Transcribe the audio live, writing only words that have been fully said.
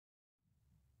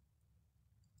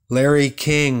Larry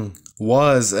King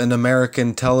was an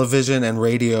American television and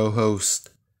radio host.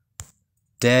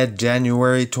 Dead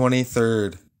January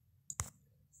 23rd.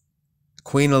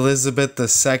 Queen Elizabeth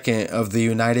II of the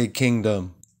United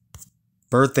Kingdom.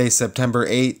 Birthday September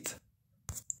 8th.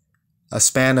 A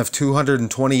span of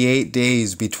 228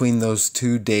 days between those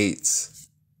two dates.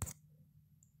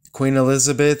 Queen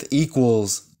Elizabeth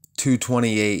equals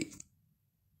 228.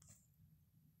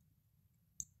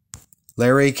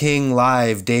 Larry King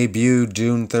Live debuted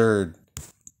June 3rd.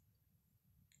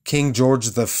 King George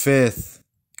V,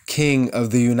 King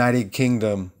of the United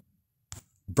Kingdom.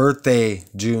 Birthday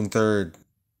June 3rd.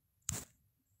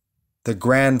 The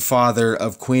grandfather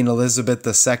of Queen Elizabeth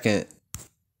II.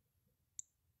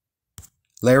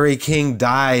 Larry King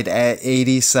died at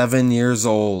 87 years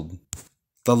old.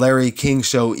 The Larry King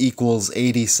Show equals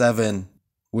 87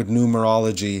 with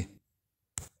numerology.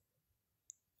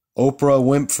 Oprah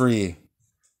Winfrey.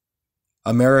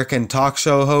 American talk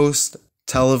show host,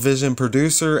 television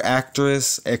producer,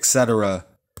 actress, etc.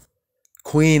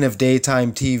 Queen of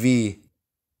daytime TV.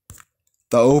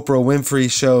 The Oprah Winfrey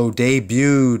Show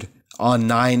debuted on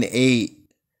 9/8.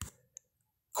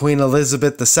 Queen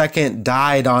Elizabeth II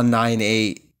died on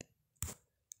 9/8.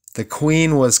 The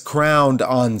Queen was crowned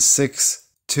on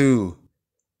 6/2.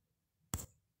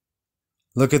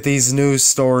 Look at these news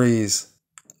stories.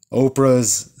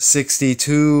 Oprah's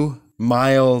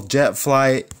 62-mile jet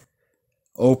flight.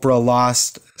 Oprah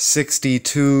lost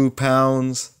 62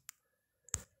 pounds.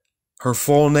 Her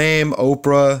full name,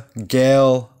 Oprah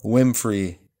Gail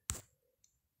Winfrey.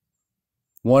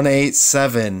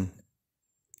 187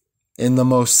 in the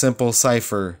most simple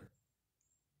cipher.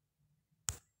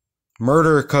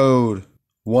 Murder code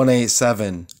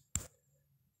 187.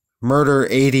 Murder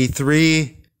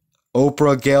 83.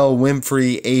 Oprah Gail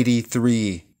Winfrey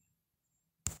 83.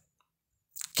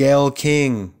 Gail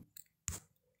King.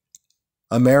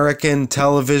 American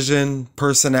television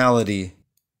personality.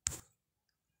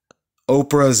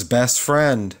 Oprah's best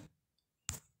friend.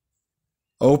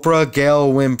 Oprah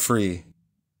Gail Winfrey.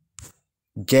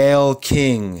 Gail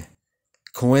King.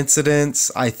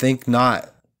 Coincidence? I think not.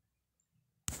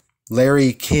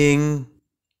 Larry King.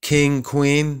 King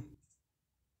Queen.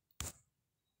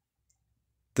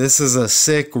 This is a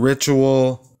sick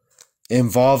ritual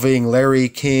involving Larry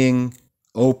King,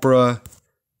 Oprah,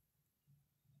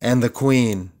 and the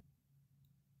Queen.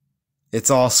 It's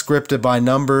all scripted by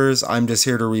numbers. I'm just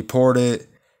here to report it.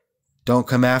 Don't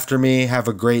come after me. Have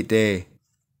a great day.